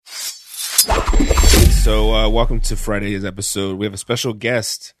So welcome to Friday's episode. We have a special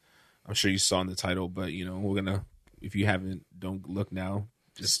guest. I'm sure you saw in the title, but we're gonna. If you haven't, don't look now.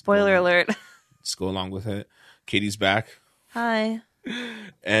 Just spoiler alert. Just go along with it. Katie's back. Hi.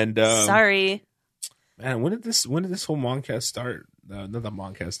 And sorry, man. When did this whole Moncast start? Not the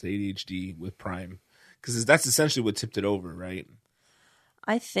Moncast, the ADHD with Prime, because that's essentially what tipped it over, right?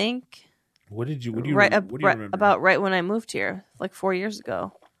 I think. What do you remember? About right when I moved here, like 4 years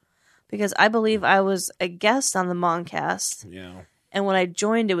ago. Because I believe I was a guest on the Moncast. Yeah. And when I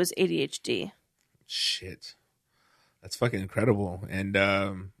joined, it was ADHD. Shit. That's fucking incredible. And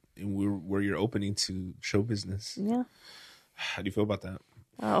we're your opening to show business. Yeah. How do you feel about that?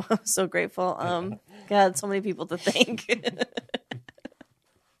 Oh, I'm so grateful. God, so many people to thank.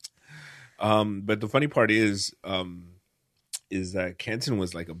 But the funny part is that Kenton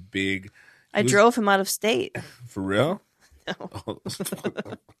was like a big... I drove him out of state. For real? No.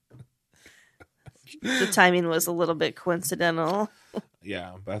 The timing was a little bit coincidental.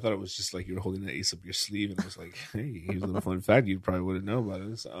 Yeah, but I thought it was just like you were holding the ace up your sleeve, and it was like, hey, here's a little fun fact you probably wouldn't know about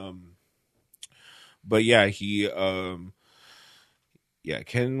this. But yeah,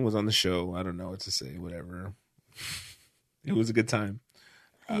 Ken was on the show. I don't know what to say. Whatever. It was a good time.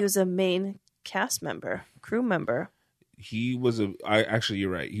 He was a main cast member, crew member. He was actually,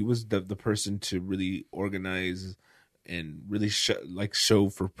 you're right. He was the person to really organize and really show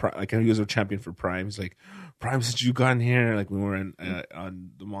for Prime. Like, he was a champion for Prime. He's like, Prime, since you got in here, like when we were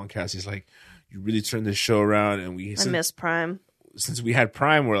on the Moncast, he's like, you really turned this show around. And I miss Prime. Since we had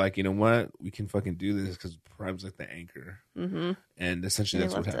Prime, we're like, you know what? We can fucking do this because Prime's like the anchor. Mm-hmm. And essentially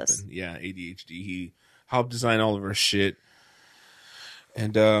that's what happened. Yeah, ADHD. He helped design all of our shit.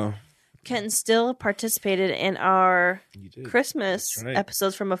 And Kenton still participated in our Christmas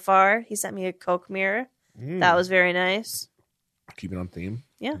episodes from afar. He sent me a Coke mirror. That was very nice. Keep it on theme.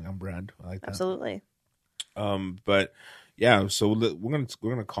 Yeah, I'm Brad. I like that. Absolutely. But yeah, so we're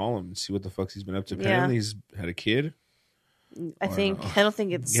gonna call him and see what the fuck he's been up to. Apparently, he's had a kid. I don't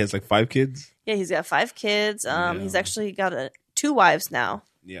think it's. He has like 5 kids. Yeah, he's got 5 kids. He's actually got 2 wives now.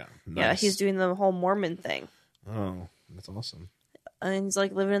 Yeah. Nice. Yeah, he's doing the whole Mormon thing. Oh, that's awesome. And he's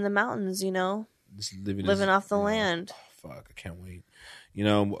like living in the mountains, Just living off the land. Oh, fuck, I can't wait.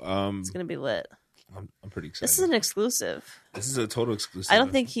 It's gonna be lit. I'm pretty excited. This is an exclusive. This is a total exclusive. I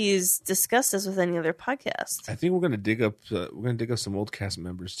don't think he's discussed this with any other podcast. I think we're gonna dig up some old cast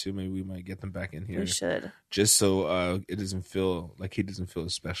members too. Maybe we might get them back in here. We should, just so it doesn't feel like he doesn't feel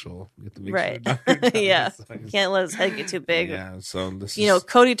as special. We have to make right? Sure Yeah, can't let his head get too big. Yeah, so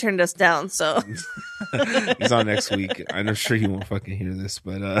Cody turned us down, so he's on next week. I'm sure he won't fucking hear this,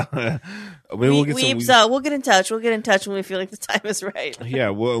 but we'll get in touch. We'll get in touch when we feel like the time is right.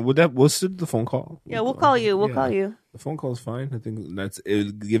 Yeah, we'll send the phone call. Yeah, we'll call you. We'll call you. The phone call is fine. I think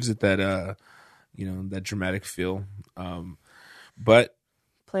it gives it that that dramatic feel. But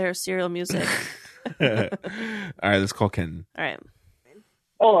play our serial music. All right, let's call Kenton. All right.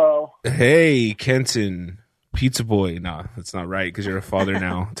 Hello. Hey, Kenton, Pizza Boy. Nah, that's not right because you're a father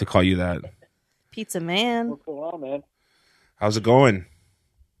now to call you that. Pizza Man. What's going on, man? How's it going?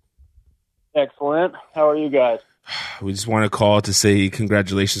 Excellent. How are you guys? We just want to call to say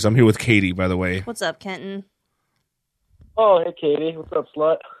congratulations. I'm here with Katie, by the way. What's up, Kenton? Oh, hey, Katie. What's up,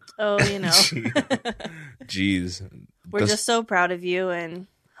 slut? Oh, Jeez. We're just so proud of you and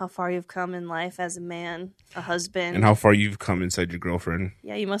how far you've come in life as a man, a husband. And how far you've come inside your girlfriend.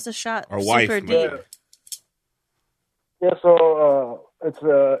 Yeah, you must have shot our super wife. deep. Yeah, so it's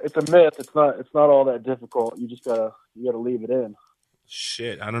a myth. It's not all that difficult. You just gotta leave it in.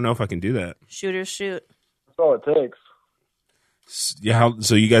 Shit, I don't know if I can do that. Shooters shoot. That's all it takes. Yeah,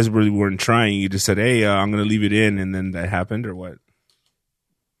 so you guys really weren't trying. You just said, "Hey, I'm going to leave it in," and then that happened, or what?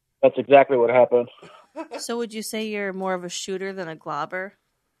 That's exactly what happened. So, would you say you're more of a shooter than a globber?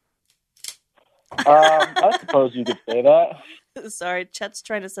 I suppose you could say that. Sorry, Chet's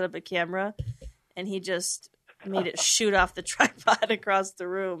trying to set up a camera, and he just made it shoot off the tripod across the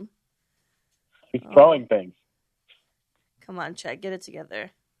room. He's throwing things. Come on, Chet, get it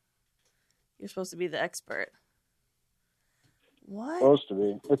together. You're supposed to be the expert. What? Supposed to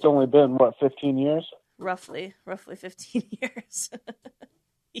be. It's only been, 15 years? Roughly 15 years.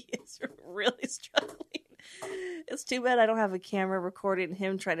 He is really struggling. It's too bad I don't have a camera recording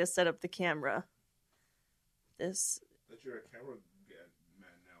him trying to set up the camera. That you're a camera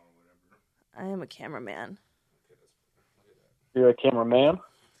man now or whatever. I am a cameraman. You're a cameraman?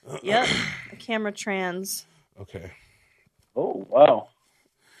 Yep, a camera trans. Okay. Oh, wow.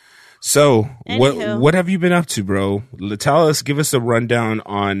 So, Anywho. what have you been up to, bro? Give us a rundown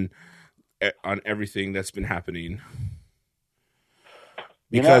on everything that's been happening.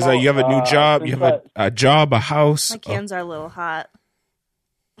 Because you have a new job, you have a job, a house. My cans are a little hot.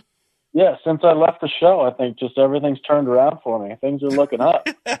 Yeah, since I left the show, I think just everything's turned around for me. Things are looking up.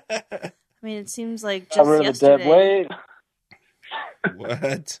 I mean, it seems like Got just rid of the yesterday. dead weight.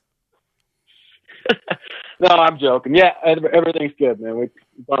 What? No, I'm joking. Yeah, everything's good, man. We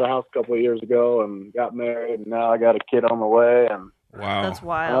bought a house a couple of years ago and got married, and now I got a kid on the way. And Wow. That's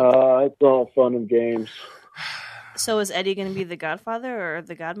wild. it's all fun and games. So is Eddie going to be the godfather or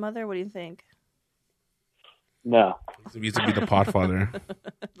the godmother? What do you think? No, He used to be the podfather.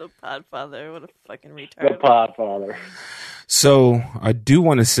 The podfather. What a fucking the retard. podfather. So I do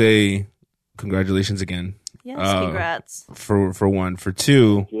want to say congratulations again. Yes, congrats. For one. For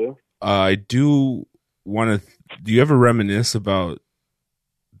two, Thank you. I do want to. Do you ever reminisce about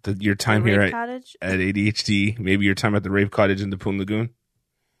your time The here Rape at Cottage? ADHD? Maybe your time at the Rave Cottage in the Poon Lagoon?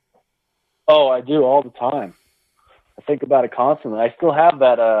 Oh, I do all the time. I think about it constantly. I still have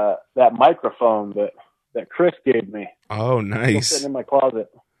that microphone that Chris gave me. Oh, Still nice. sitting in my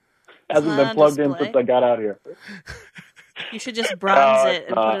closet. Hasn't On been plugged in display? since I got out here. You should just bronze No, it it's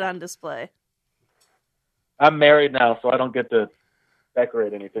and not. put it on display. I'm married now, so I don't get to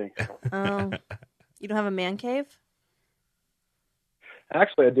decorate anything. Oh, you don't have a man cave?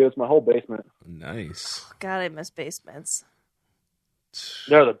 Actually, I do. It's my whole basement. Nice. God, I miss basements.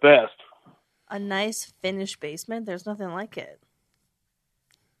 They're the best. A nice finished basement. There's nothing like it.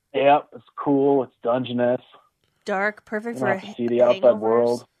 Yep, it's cool. It's dungeness. Dark, perfect You for don't have to see the outside hangovers.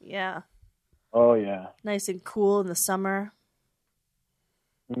 world. Yeah, Oh yeah. nice and cool in the summer.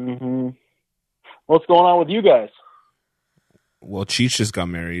 Mm-hmm. What's going on with you guys? Well, Cheech just got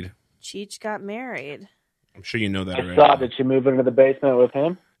married. Cheech got married. I'm sure you know that I already. saw. Did she move into the basement with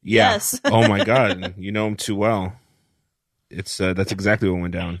him? Yeah. Yes. Oh my God, you know him too well. It's that's exactly what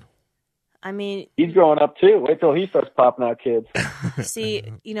went down. I mean, He's growing up too. Wait till he starts popping out kids. see,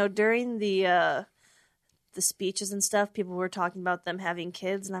 during the speeches and stuff, people were talking about them having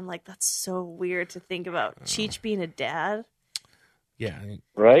kids, and I'm like, that's so weird to think about. Cheech being a dad. Yeah.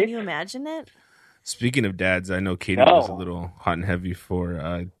 Right? Can you imagine it? Speaking of dads, I know Katie No. was a little hot and heavy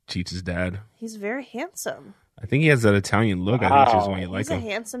for Cheech's dad. He's very handsome. I think he has that Italian look. I think she's Wow. why you like He's a him.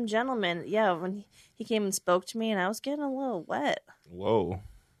 handsome gentleman. Yeah, when he came and spoke to me, and I was getting a little wet. Whoa.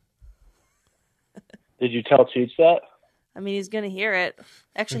 Did you tell Cheech that? I mean, he's gonna hear it.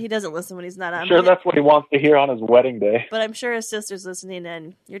 Actually, he doesn't listen when he's not on. I'm sure but- that's what he wants to hear on his wedding day. But I'm sure his sister's listening,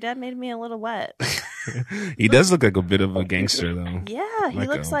 and your dad made me a little wet. He does look like a bit of a gangster, though. Yeah, he Like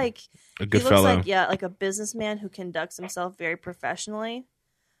looks a like A he good looks fella. like a businessman who conducts himself very professionally.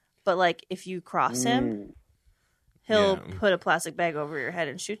 But like, if you cross him, Mm. he'll Yeah. put a plastic bag over your head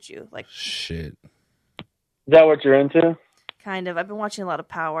and shoot you. Like, Shit. Is that what you're into? kind of. I've been watching a lot of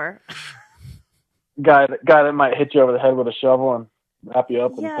Power. Guy that might hit you over the head with a shovel and wrap you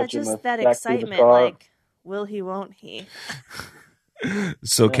up and Yeah, put you in the just that backseat of the excitement. car. Like, will he? Won't he?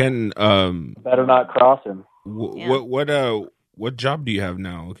 So Ken, Better not cross him. Yeah. what job do you have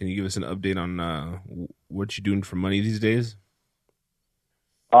now? Can you give us an update on what you're doing for money these days?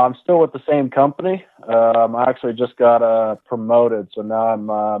 I'm still with the same company. I actually just got promoted, so now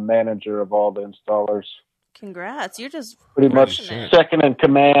I'm manager of all the installers. Congrats! You're just Pretty much crushing it. second in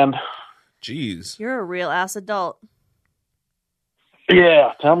command. Jeez. You're a real ass adult.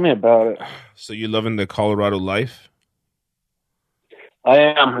 Yeah, tell me about it. So you loving the Colorado life? I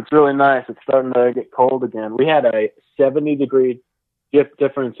am. It's really nice. It's starting to get cold again. We had a 70-degree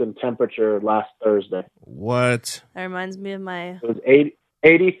difference in temperature last Thursday. What? That reminds me of my It was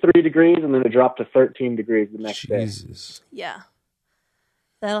 83 degrees, and then it dropped to 13 degrees the next day. Jesus. yeah.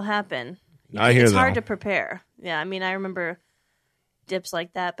 That'll happen. I hear It's that. hard to prepare. Yeah, I mean, I remember dips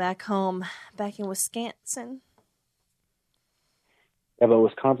like that back home, back in Wisconsin. Yeah, but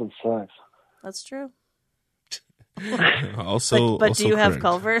Wisconsin sucks. That's true. Also, But also do you have correct.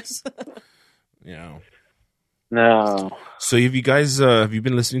 Culvers? Yeah. No. So have you guys have you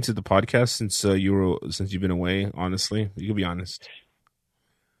been listening to the podcast since you've been away? Honestly, you can be honest.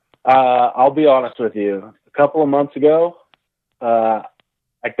 I'll be honest with you. A couple of months ago, I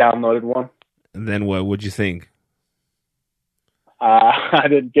downloaded one. And then what? What'd you think? I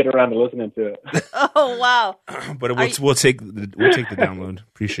didn't get around to listening to it. Oh wow! But Are you- we'll take the download.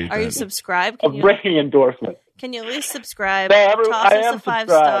 Appreciate Are that. you subscribed? A ringing endorsement. Can you at least subscribe? No, Toss I us am a 5 subscribed.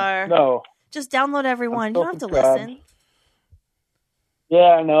 star. No. Just download everyone. I'm You don't have to still subscribed. listen. Yeah,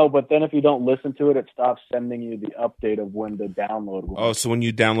 I know, but then if you don't listen to it, it stops sending you the update of when to download one. Oh, so when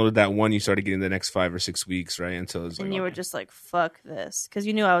you downloaded that one, you started getting the next 5 or 6 weeks, right? Until it's like, And you were just like, "Fuck this," because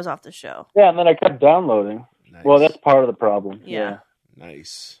you knew I was off the show. Yeah, and then I kept downloading. nice. Well, that's part of the problem. Yeah.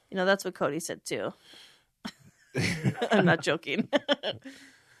 nice. That's what Cody said too. I'm not joking.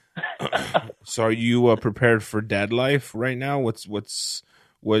 So are you prepared for dad life right now? What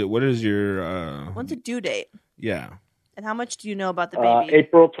is your When's the due date? yeah. And how much do you know about the baby?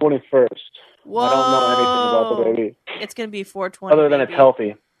 April 21st. Whoa! I don't know anything about the baby It's going to be 420. other than baby. it's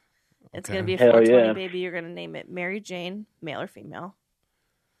healthy. It's Okay. going to be a Hell 420 yeah. baby. You're going to name it Mary Jane, male or female.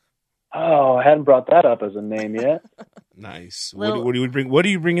 Oh, I hadn't brought that up as a name yet. Nice. Little- What are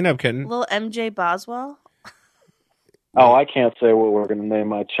you bringing up, Kenton? Little MJ Boswell. Oh, I can't say what we're going to name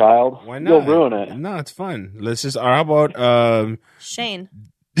my child. Why not? You'll ruin it. No, it's fun. Let's just. How about Shane.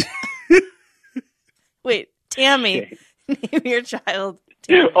 Wait, Tammy. Name your child.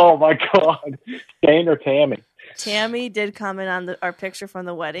 Tammy. Oh my God, Shane or Tammy? Tammy did comment on our picture from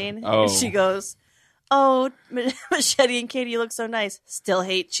the wedding. Oh. And she goes, "Oh, Machete and Katie look so nice. Still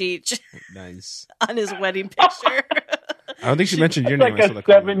hate Cheech." Nice. On his wedding picture. I don't think she mentioned your It's name. like I saw the a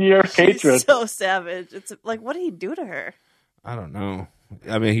comment. 7-year She's hatred. so savage. It's like, what did he do to her? I don't know.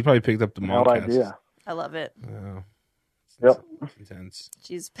 I mean, he probably picked up the No mom cast. idea. I love it. Yeah. Yep. It's intense.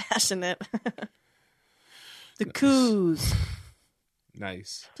 She's passionate. The Coos.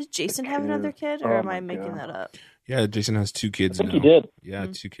 Nice. Did Jason have another kid, or Oh am I my making God. that up? Yeah, Jason has 2 I kids think now. he did. Yeah,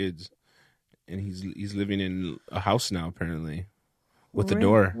 2 kids, and he's living in a house now apparently, with the Really?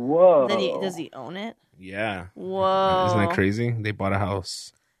 door. Whoa. Does he own it? Yeah. Whoa. Isn't that crazy? They bought a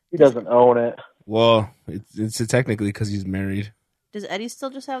house. He doesn't own it. Well, it's technically because he's married. Does Eddie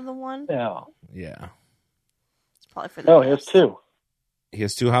still just have the one? Yeah. Yeah. It's probably for the No, he has best. 2. He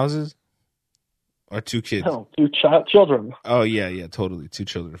has 2 houses? Or 2 kids? No, 2 children. Oh, yeah, totally. 2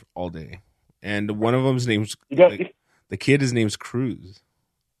 children all day. And one of them's name's, You got the kid, his name's Cruz.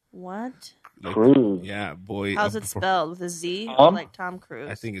 What? Like, Cruz. yeah, boy. How's it spelled? With a Z? Tom? Like Tom Cruise?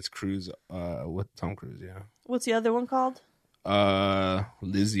 I think it's Cruz, with Tom Cruise, yeah. What's the other one called?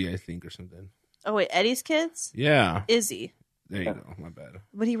 Lizzie, I think, or something. Oh, wait, Eddie's kids? Yeah. Izzy. There you go. My bad.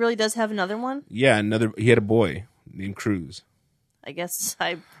 But he really does have another one? Yeah, he had a boy named Cruz. I guess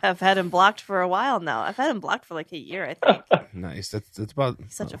I have had him blocked for a while now. I've had him blocked for like a year, I think. Nice. That's about.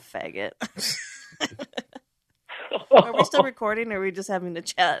 He's such a faggot. Are we still recording, or are we just having a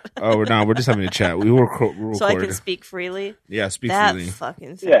chat? Oh, we're just having a chat. We were record. So I can speak freely? Yeah, speak That freely.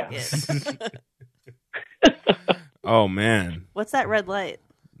 fucking Yeah. faggot. Oh man, What's that red light?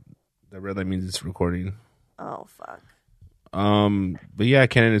 that red light means it's recording. Oh, fuck. But yeah,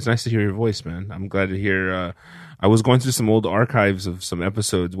 Kenan, it's nice to hear your voice, man. I'm glad to hear. I was going through some old archives of some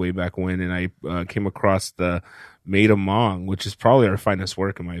episodes way back when, and I came across the Maid of Mong, which is probably our finest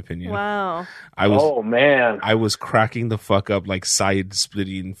work in my opinion. Wow. I was Oh, man. I was cracking the fuck up, like side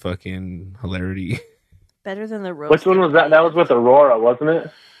splitting fucking hilarity. Better than the roast. Which one was that? That was with Aurora, wasn't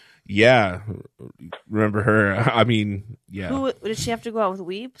it? Yeah, remember her? I mean, yeah. Who did she have to go out with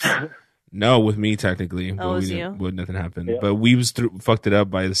Weeps? No, with me technically. Oh, it was you? But nothing happened. Yeah. But Weaves fucked it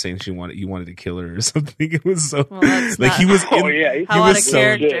up by saying he wanted to kill her or something. It was so Well, that's like not- he was. Oh, in, yeah. he How out of was so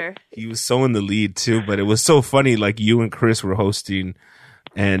character. he was so in the lead too. But it was so funny. Like you and Chris were hosting,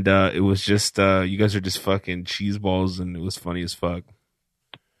 and it was just you guys are just fucking cheese balls, and it was funny as fuck.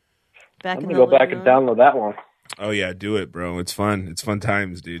 Back I'm in going the to go back and lagoon. download that one. Oh yeah, do it, bro. It's fun. It's fun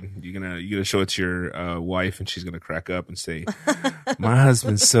times, dude. You're gonna show it to your wife, and she's gonna crack up and say, "My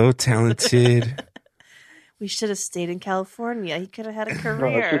husband's so talented." We should have stayed in California. He could have had a I was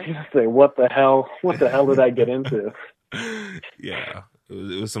career. just gonna say, what the hell did I get into? Yeah,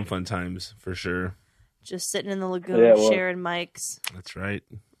 it was some fun times for sure. Just sitting in the lagoon, Yeah, well- sharing mics, That's right.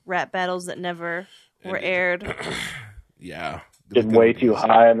 rap battles that never were And- aired. Yeah, Getting way too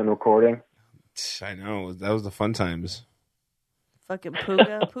high and then recording. I know that was the fun times. Fucking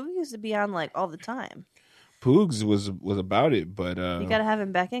Puga. Puga used to be on like all the time. Poogs was about it, but You gotta have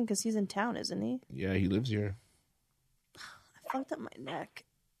him back in because he's in town, isn't he? yeah, he lives here. I fucked up my neck.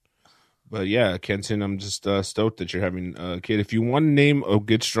 But yeah, Kenton, I'm just stoked that you're having a kid. If you want to name a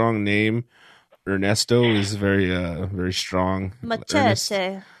good strong name, Ernesto is very strong. Ernest.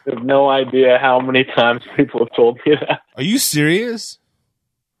 Machete. I have no idea how many times people have told me that. Are you serious?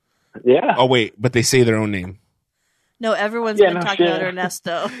 Yeah. Oh wait, but they say their own name. No, everyone's Yeah, been no talking shit. about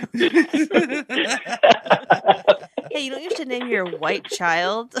Ernesto. Hey, you know what you should name your white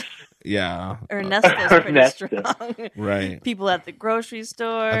child? Yeah, Ernesto's pretty Ernesto. strong. right. People at the grocery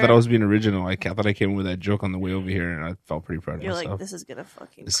store. I thought I was being original. I thought I came with that joke on the way over here, and I felt pretty proud of You're myself. like, this is gonna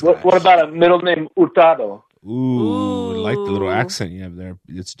fucking. This What guy. about a middle name, Hurtado? Ooh, I like the little Ooh. accent you have there.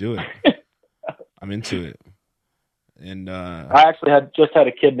 Let's do it. I'm into it. And I actually just had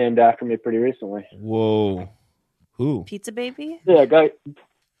a kid named after me pretty recently. whoa, who? Pizza baby? Yeah, a guy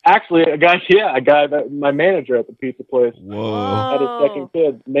that my manager at the pizza place Whoa, had his second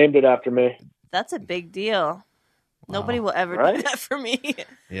kid, named it after me. That's a big deal. Nobody will ever do Right? that for me.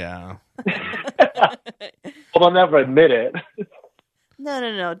 Yeah. Well, they'll never admit it.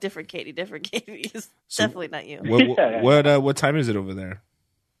 No. Different Katie. It's definitely not you. What time is it over there?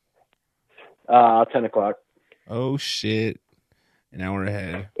 10 o'clock. Oh shit. An hour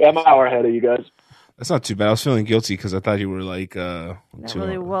ahead. Yeah, I'm an hour ahead of you guys. That's not too bad. I was feeling guilty because I thought you were like Not 2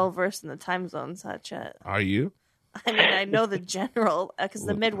 really hours. well versed in the time zones, Chet. Are you? I mean, I know the general because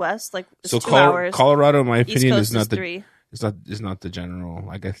the Midwest, like, it's So 2 hours. Colorado, in my East opinion, Coast is not the 3. it's not the general.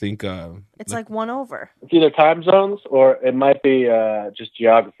 Like I think It's like 1 over. It's either time zones or it might be just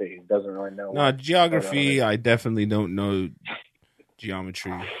geography. He doesn't really know. no geography. I definitely don't know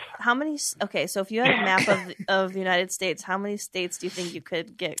geometry. How many? Okay, so if you had a map of the United States, how many states do you think you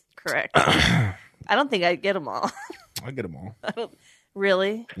could get correct? I don't think I'd get them all. I get them all.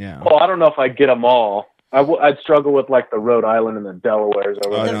 Really? Yeah. Oh, I don't know if I'd get them all. I'd struggle with like the Rhode Island and the Delawares. Oh,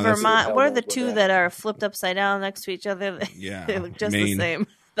 The no, that's- Vermont. What are the two that are flipped upside down next to each other? Yeah. They look just the Maine. same.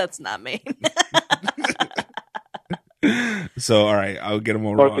 That's not Maine. So all right, I'll get them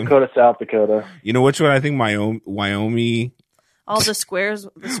all North wrong. Dakota, South Dakota. You know which one? I think Wyoming, All the squares,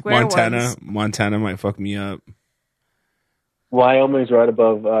 the square ones. Montana might fuck me up. Wyoming's right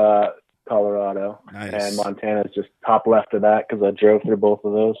above Colorado. Nice. And Montana's just top left of that because I drove through both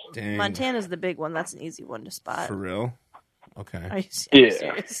of those. Dang. Montana's the big one. That's an easy one to spot. For real? Okay. Are you Yeah.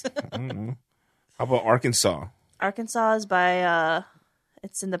 serious? I don't know. How about Arkansas? Arkansas is by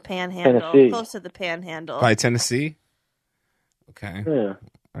it's in the Panhandle, Tennessee. close to the Panhandle. By Tennessee? Okay. Yeah.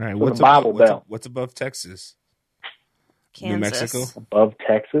 All right. So the Bible Belt. What's above Texas? Kansas, New Mexico? Above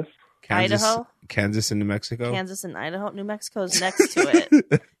Texas. Kansas, Idaho? Kansas and New Mexico? Kansas and Idaho. New Mexico's next to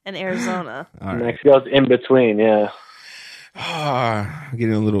it, and Arizona. All right. Mexico's in between, yeah.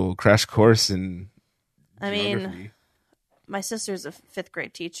 Getting a little crash course in I mean, geography. my sister's a 5th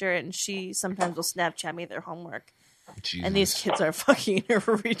grade teacher, and she sometimes will Snapchat me their homework. Jesus. And these kids are fucking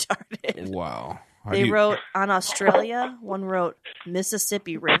retarded. Wow. How They do you- wrote on Australia. One wrote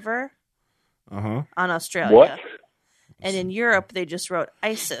Mississippi River Uh-huh. on Australia. What? And in Europe, they just wrote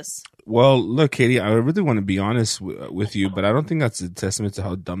ISIS. Well, look, Katie, I really want to be honest with you, but I don't think that's a testament to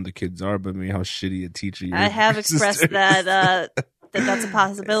how dumb the kids are, but maybe how shitty a teacher you I have expressed that that's a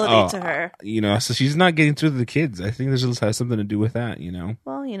possibility to her. You know, so she's not getting through to the kids. I think this has something to do with that, you know?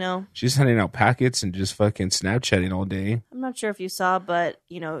 Well, you know, She's handing out packets and just fucking Snapchatting all day. I'm not sure if you saw, but,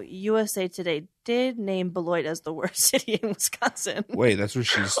 you know, USA Today did name Beloit as the worst city in Wisconsin. Wait, that's where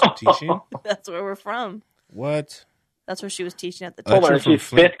she's teaching? That's where we're from. What? That's where she was teaching at the Hold time. Hold on, you're is from she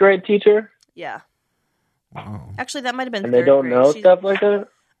Flint. 5th grade teacher? Yeah. Wow. Actually, that might have been And 3rd they don't grade. know She- stuff like that?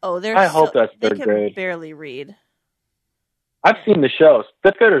 Oh, they're I hope that's they 3rd can grade. barely read. I've seen the shows.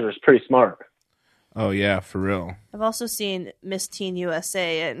 5th graders are pretty smart. Oh, yeah, for real. I've also seen Miss Teen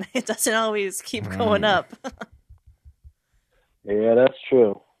USA, and it doesn't always keep Right. going up. Yeah, that's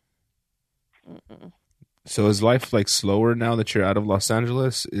true. So is life like slower now that you're out of Los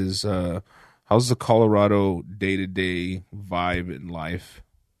Angeles? How's the Colorado day-to-day vibe in life?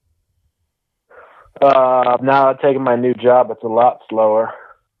 Now I'm taking my new job. It's a lot slower.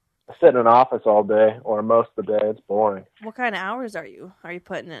 I sit in an office all day, or most of the day. It's boring. What kind of hours are you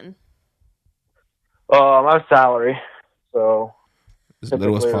putting in? I'm salary, so As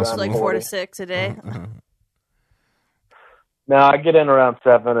little as Typically around It's possible. like 4 to 6 a day. Uh-huh. now I get in around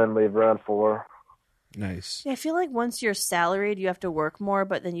 7 and leave around 4. Nice. Yeah, I feel like once you're salaried, you have to work more,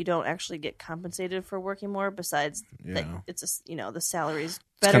 but then you don't actually get compensated for working more. Besides, that Yeah. it's the salary's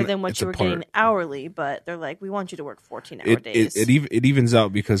better kinda- than what it's you a were part. getting hourly. But they're like, we want you to work 14-hour It days. it evens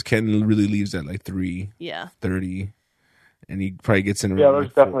out because Ken really leaves at like 3:30, yeah, and he probably gets in Yeah, around there's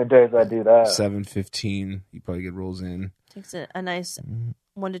like definitely days I do that. 7:15. He probably rolls in, takes a nice Mm-hmm.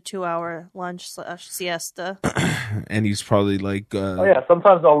 1 to 2 hour lunch / siesta. and he's probably like, Oh yeah,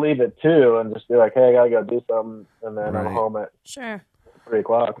 sometimes I'll leave at 2 and just be like, hey, I gotta go do something, and then Right. I'm home at Sure, 3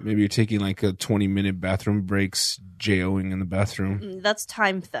 o'clock. maybe you're taking like a 20-minute bathroom breaks, JOing in the bathroom. that's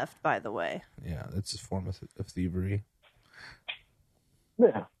time theft, by the way. Yeah, that's a form of thievery.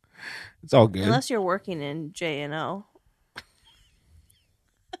 Yeah. It's all good. Unless you're working in J&O.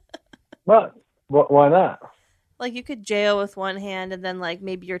 But why not? Like, you could JO with one hand, and then, like,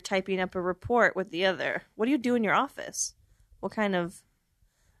 maybe you're typing up a report with the other. What do you do in your office? What kind of...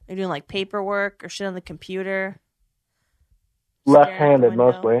 Are you doing, like, paperwork or shit on the computer? Staring out the Left-handed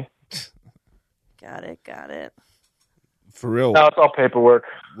window? mostly. Got it. For real. No, it's all paperwork.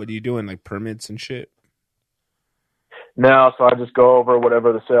 What are you doing? Like permits and shit? No, so I just go over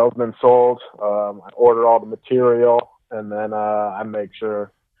whatever the salesman sold. I order all the material, and then I make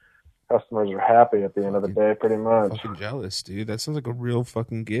sure customers are happy at the end of the day, pretty much. Fucking jealous, dude. That sounds like a real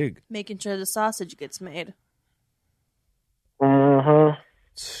fucking gig. Making sure the sausage gets made.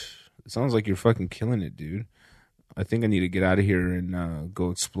 sounds like you're fucking killing it, dude. I think I need to get out of here and go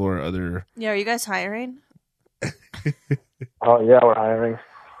explore other. Yeah, are you guys hiring? Oh yeah, we're hiring.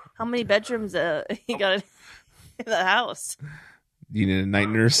 How many bedrooms you got in the house? You need a night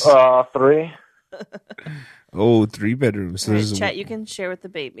nurse? 3. Oh, 3 bedrooms. So Right, there's Chet, you can share with the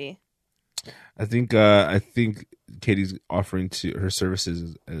baby. I think Katie's offering to her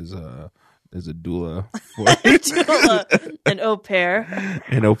services as a doula for Doula, an au pair.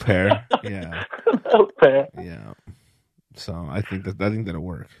 an au pair. Yeah, Okay. yeah. So I think that'll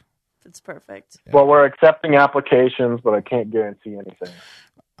work. That's perfect. Well, we're accepting applications, but I can't guarantee anything.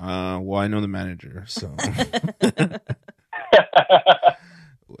 Well, I know the manager, so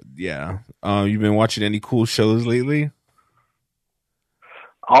yeah. You've been watching any cool shows lately?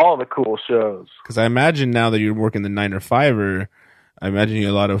 All the cool shows. Because I imagine now that you're working the 9 or 5er, I imagine you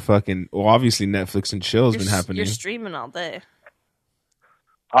a lot of fucking. Well, obviously Netflix and chill has been happening. You're streaming all day.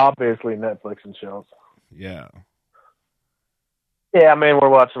 Obviously, Netflix and shows. Yeah. Yeah, I mean, we're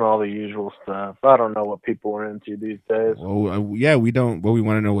watching all the usual stuff. I don't know what people are into these days. Well, yeah, we don't. Well, we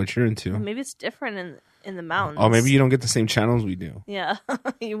want to know what you're into. Maybe it's different in the mountains. Oh, maybe you don't get the same channels we do. Yeah,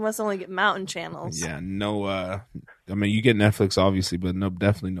 you must only get mountain channels. Yeah, no. I mean, you get Netflix obviously, but no,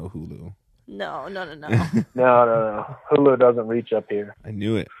 definitely no Hulu. No. No. Hulu doesn't reach up here. I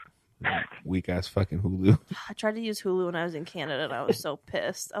knew it. Weak ass fucking Hulu. I tried to use Hulu when I was in Canada, and I was so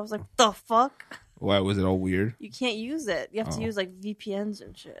pissed. I was like, "The fuck." Why was it all weird? You can't use it. You have to use like VPNs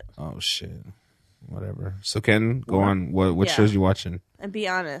and shit. Oh shit. Whatever. So Ken, go on. What Yeah. shows you watching? And be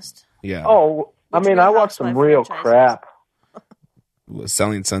honest. Yeah. Oh, I Which mean, Real I watch some Housewife real franchises? crap.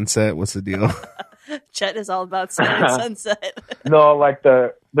 Selling Sunset. What's the deal? Chet is all about Selling Sunset. No, like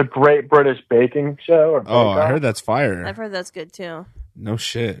the Great British Baking Show. Or Bake Oh, I Off. heard that's fire. I've heard that's good too. No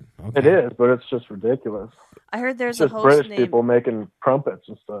shit. Okay. It is, but it's just ridiculous. I heard there's It's just a host British named, people making crumpets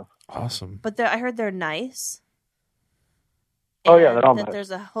and stuff. Awesome. but I heard they're nice. Oh, yeah, And they're all that nice.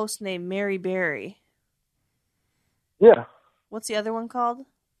 There's a host named Mary Berry. Yeah. What's the other one called?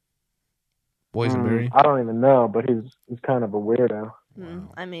 Boysenberry. I don't even know, but he's kind of a weirdo.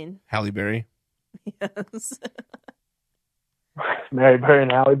 I mean, Halle Berry. yes. Mary Berry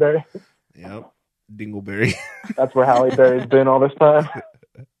and Halle Berry. Yep. Dingleberry. That's where Halle Berry's been all this time.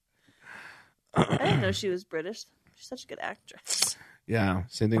 I didn't know she was British. She's such a good actress. Yeah.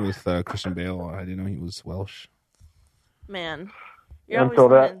 Same thing with Christian Bale. I didn't know he was Welsh. Man, you're always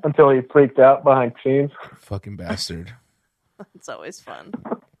learning. Until he freaked out behind scenes. Fucking bastard. It's always fun.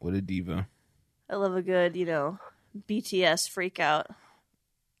 What a diva. I love a good, BTS freak out.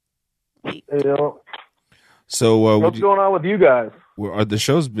 You know, So what's going on with you guys? the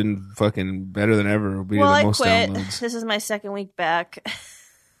show's been fucking better than ever. It'll be Well, the I most quit. downloads. This is my second week back.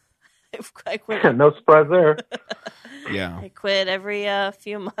 I quit. No surprise there. Yeah. I quit every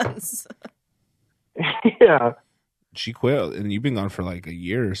few months. Yeah. She quit, and you've been gone for like a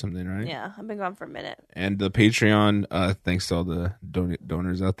year or something, right? Yeah, I've been gone for a minute. And the Patreon, thanks to all the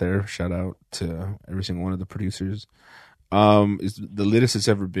donors out there. Shout out to every single one of the producers. Is the latest it's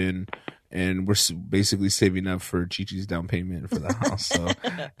ever been, and we're basically saving up for Chi-Chi's down payment for the house. So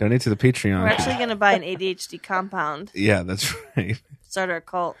donate to the Patreon. We're actually going to buy an ADHD compound. Yeah, that's right. Start our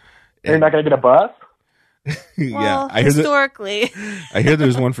cult. You're not going to get a bus? Yeah, Well, I hear historically. I hear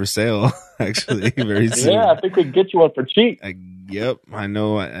there's one for sale actually very soon. Yeah, I think we can get you one for cheap. Yep, I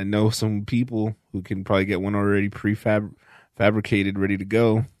know some people who can probably get one already fabricated, ready to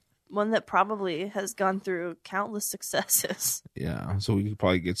go. One that probably has gone through countless successes. Yeah, so we could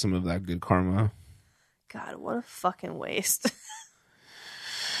probably get some of that good karma. God, what a fucking waste.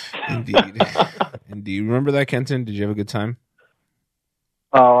 Indeed. Indeed. Remember that, Kenton? Did you have a good time?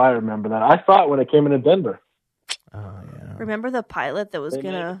 Oh, I remember that. I saw it when it came into Denver. Oh, yeah. Remember the pilot that was They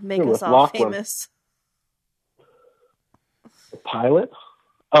going to made- make it us was all Lachlan. famous? The pilot?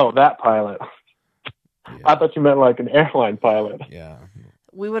 Oh, that pilot. Yeah. I thought you meant like an airline pilot. Yeah.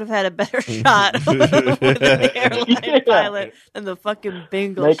 We would have had a better shot with the airline Yeah. pilot than the fucking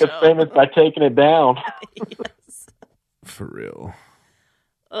bingo Make show. us famous by taking it down. Yes. For real.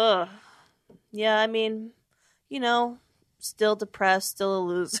 Ugh. Yeah, I mean, still depressed, still a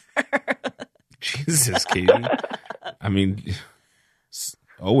loser. Jesus, Katie. I mean,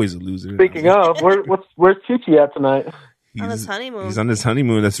 always a loser. Speaking of, where's Chi-Chi at tonight? On his honeymoon. He's on his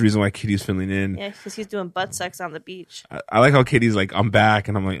honeymoon. That's the reason why Kitty's filling in. Yeah, because he's doing butt sex on the beach. I like how Kitty's like, I'm back.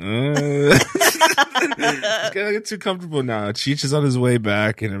 And I'm like, It's going to get too comfortable now. Cheech is on his way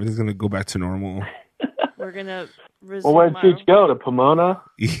back and everything's going to go back to normal. We're going to resume Well, where'd our- Cheech go? To Pomona?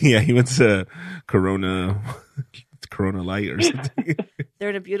 Yeah, he went to Corona Light or something.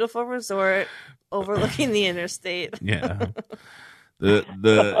 They're in a beautiful resort overlooking the interstate. Yeah.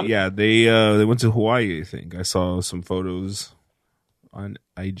 They went to Hawaii. I think I saw some photos on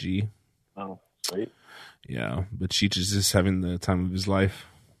IG. Oh, sweet. Yeah, but Cheech is just having the time of his life.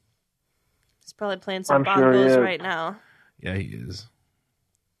 He's probably playing some I'm sure he bongos is. right now. Yeah, he is.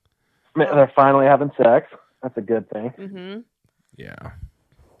 They're finally having sex. That's a good thing. Mm-hmm. Yeah.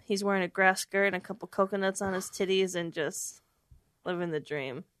 He's wearing a grass skirt and a couple coconuts on his titties and just living the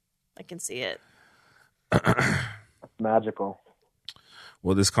dream. I can see it. Magical.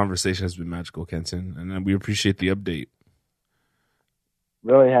 Well, this conversation has been magical, Kenton, and we appreciate the update.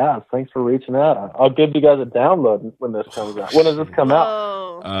 Really has. Thanks for reaching out. I'll give you guys a download when this comes out. When does this come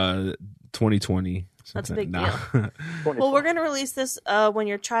out? Whoa. 2020. That's a big Nah. Well, we're gonna release this when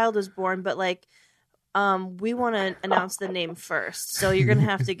your child is born, but we want to announce the name first, so you're gonna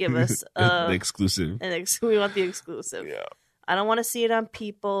have to give us the exclusive. We want the exclusive. Yeah. I don't want to see it on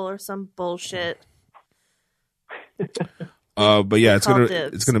People or some bullshit. But yeah, it's Call gonna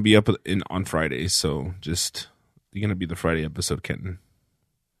dibs. be up on Friday, so just you're gonna be the Friday episode, Kenton.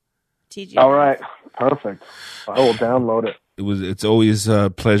 TG. All right. Perfect. I will download it. It's always a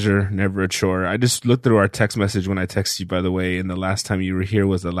pleasure, never a chore. I just looked through our text message when I texted you, by the way, and the last time you were here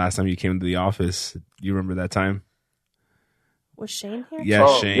was the last time you came to the office. You remember that time? Was Shane here? Yeah,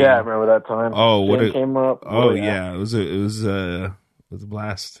 Oh, Shane. yeah, I remember that time. Oh, what Shane a- came up. Oh yeah, it was a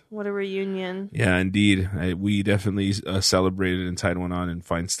blast. What a reunion. Yeah, indeed. We definitely celebrated and tied one on in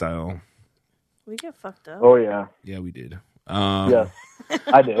fine style. We get fucked up. Oh, yeah. Yeah, we did. Yes,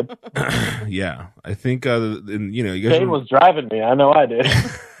 I did. Yeah, I think. And, you guys Shane was driving me. I know I did.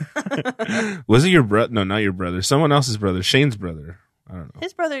 Was it your brother? No, not your brother. Someone else's brother. Shane's brother. I don't know.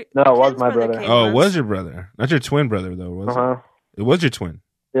 His brother. No, it was Ken's my brother. came Oh, it once. was your brother, not your twin brother though. Was Uh-huh. it? It was your twin.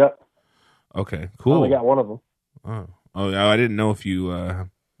 Yep. Okay, I cool. only got one of them. Oh, yeah. I didn't know if you. I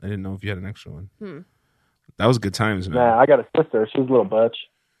didn't know if you had an extra one. That was good times, man. Nah, I got a sister. She's a little butch.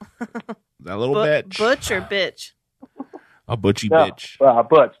 That little bitch. Butch or bitch? A butchy Yeah, bitch.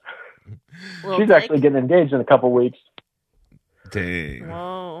 butch. Little She's dick? actually getting engaged in a couple weeks. Dang.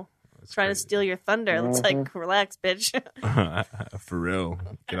 Whoa. That's Trying to crazy. steal your thunder. It's like, relax, bitch. For real.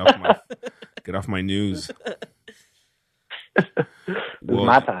 Get off my news. This is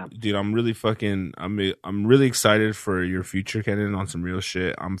my time. Dude, I'm really excited for your future, Kenan, on some real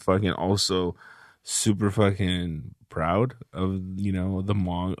shit. I'm fucking also super fucking proud of,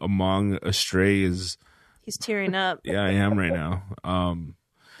 the Among Astray is. He's tearing up. Yeah, I am right now.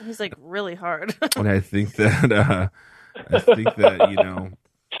 He's like really hard. And I think that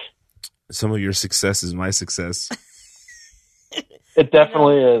some of your success is my success. It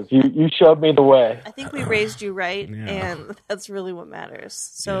definitely is. You showed me the way. I think we raised you right, Yeah. and that's really what matters.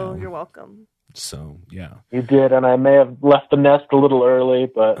 So Yeah. you're welcome. So yeah. You did, and I may have left the nest a little early,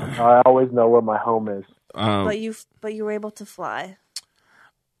 but I always know where my home is. But you were able to fly.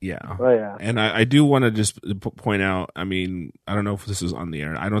 Yeah. Oh, yeah. And I do want to just point out, I mean, I don't know if this was on the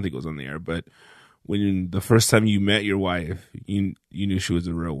air. I don't think it was on the air, but the first time you met your wife, you knew she was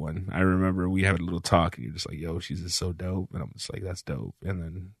a real one. I remember we had a little talk, and you're just like, yo, she's just so dope. And I'm just like, that's dope. And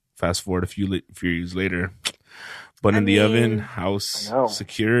then fast forward a few years later, but in the oven, house I know.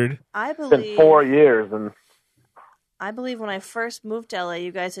 secured. I It's been believe 4 years, and I believe when I first moved to LA,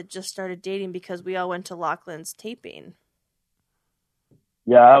 you guys had just started dating because we all went to Lachlan's taping.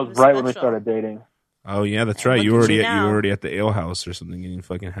 yeah, that It was was right when we special. started dating. Oh yeah, that's And right. look You were at already you you now. were already at the ale house or something getting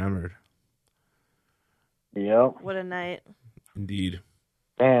fucking hammered. Yep. What a night. Indeed.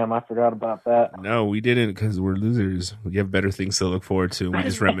 Damn, I forgot about that. No, we didn't because we're losers. You have better things to look forward to. We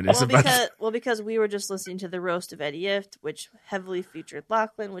just reminisce about. Because we were just listening to the roast of Eddie Ift, which heavily featured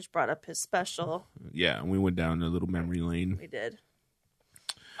Lachlan, which brought up his special. Yeah, and we went down a little memory lane. We did.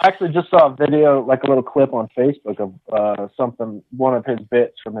 I actually just saw a video, like a little clip on Facebook of one of his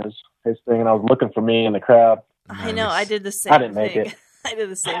bits from his thing, and I was looking for me in the crowd. I know. Nice. I did the same I didn't make thing. it. I did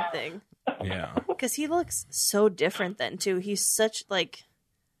the same thing. Yeah. Because he looks so different then, too. He's such,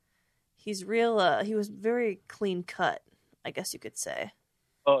 he's real, he was very clean cut, I guess you could say.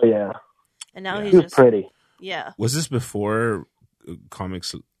 Oh, yeah. And now Yeah. he's He was just, pretty. yeah, Was this before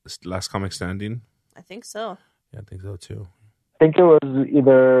Last Comic Standing? I think so. Yeah, I think so too. I think it was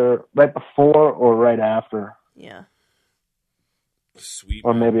either right before or right after, Yeah. Sweet.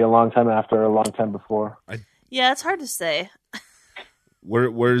 or man. maybe a long time after or a long time before. Yeah, it's hard to say.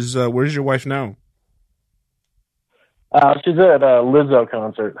 Where's your wife now? She's at a Lizzo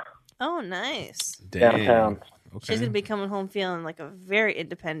concert Oh, nice. Dang. downtown. Okay. She's going to be coming home feeling like a very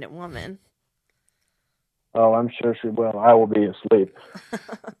independent woman. Oh, I'm sure she will. I will be asleep.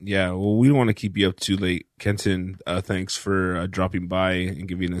 Yeah, well, we don't want to keep you up too late. Kenton, thanks for dropping by and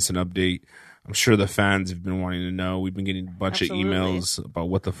giving us an update. I'm sure the fans have been wanting to know. We've been getting a bunch Absolutely. of emails about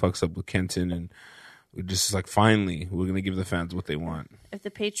what the fuck's up with Kenton, and we're just like, finally, we're gonna give the fans what they want. If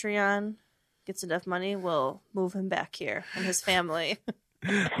the Patreon gets enough money, we'll move him back here and his family.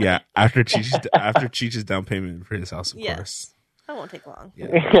 Yeah, after Cheech's down payment for his house, of Yes. course. That won't take long. Yeah,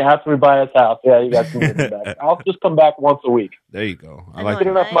 After we buy his house, yeah, you guys can get him back. I'll just come back once a week. there you go. I I like Get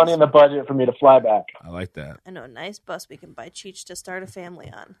know. that. enough money in the budget for me to fly back. I like that. I know a nice bus we can buy Cheech to start a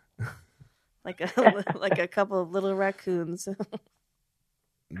family on. Like a couple of little raccoons.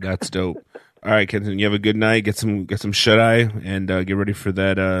 That's dope. All right, Kenton, you have a good night. Get some shut eye, and get ready for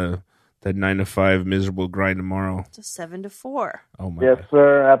that 9 to 5 miserable grind tomorrow. It's a 7 to 4. Oh my Yes, God.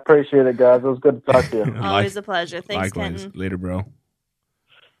 sir. I appreciate it, guys. It was good to talk to you. Always a pleasure. Thanks, Likewise. Kenton. Later, bro.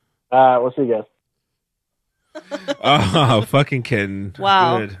 We'll see you guys. Oh, fucking Kenton.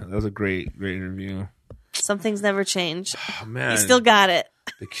 Wow. Good. That was a great interview. Some things never change. Oh, man. You still got it.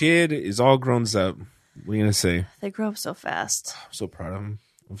 The kid is all grown up. What are you gonna say? They grow up so fast. I'm so proud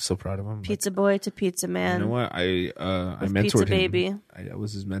of him. But Pizza boy to pizza man. You know what? I With mentored Pizza him. Baby. I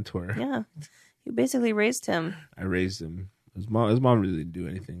was his mentor. Yeah. You basically raised him. I raised him. His mom really didn't do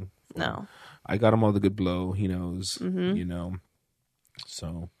anything. for him. No. I got him all the good blow. He knows. Mhm. You know.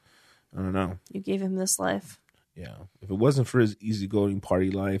 So I don't know. You gave him this life. Yeah. If it wasn't for his easygoing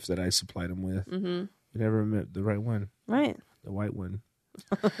party life that I supplied him with, Mm-hmm. we never met the right one, Right. the white one.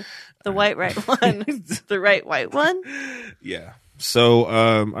 The white right one. The right white one. Yeah. So,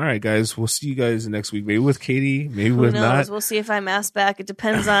 all right, guys. We'll see you guys next week. Maybe with Katie. Maybe Who with knows? not. We'll see if I'm asked back. It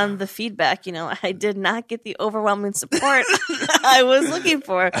depends on the feedback. You know, I did not get the overwhelming support I was looking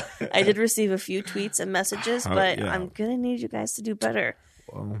for. I did receive a few tweets and messages, Oh, but yeah. I'm gonna need you guys to do better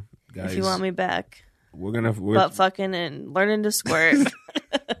Well, guys, if you want me back. we're Butt fucking and learning to squirt.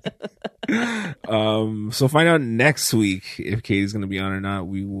 So find out next week if Katie's going to be on or not.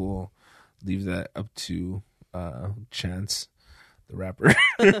 We will leave that up to Chance, the rapper.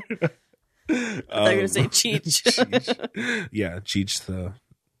 I thought you were gonna say Cheech. Cheech. Yeah, Cheech, the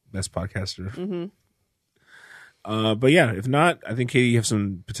best podcaster. Mm-hmm. But yeah, if not, I think Katie, you have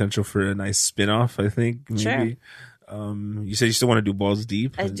some potential for a nice spin-off, I think. Maybe. Sure. You said you still want to do Balls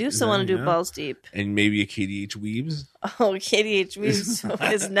Deep. I do still want to do Balls Deep. And maybe a KDH Weebs. Oh, KDH Weaves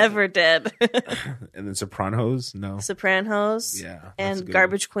is never dead. And then Sopranos. No. Sopranos. Yeah. that's a And good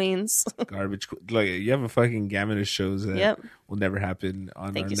Garbage Queens. one. Like, you have a fucking gamut of shows that Yep. will never happen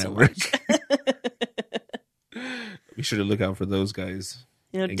on Thank our you so network. much. Be sure to look out for those guys.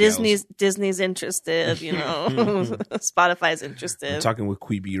 You know, And Disney's interested. You know, Spotify's interested. I'm talking with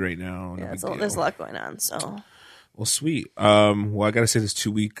Queeby right now. No Yeah, big there's a deal. lot going on. So Well, sweet. Well, I gotta say this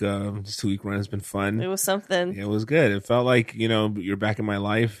 2 week run has been fun. it was something. Yeah, it was good. It felt like, you're back in my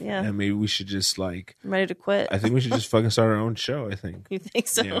life. Yeah. And maybe we should just I'm ready to quit. I think we should just fucking start our own show, I think. You think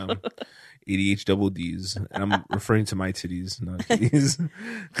so? Yeah. ADH double D's. And I'm referring to my titties, not titties.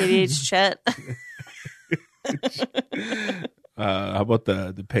 KDH Chet. How about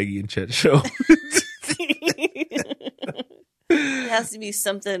the Peggy and Chet show? It has to be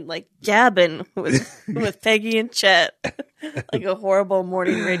something like Gabbin with Peggy and Chet, like a horrible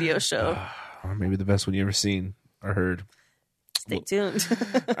morning radio show. Or maybe the best one you ever seen or heard. Stay tuned.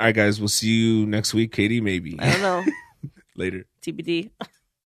 All right, guys. We'll see you next week. Katie, maybe. I don't know. Later. TBD.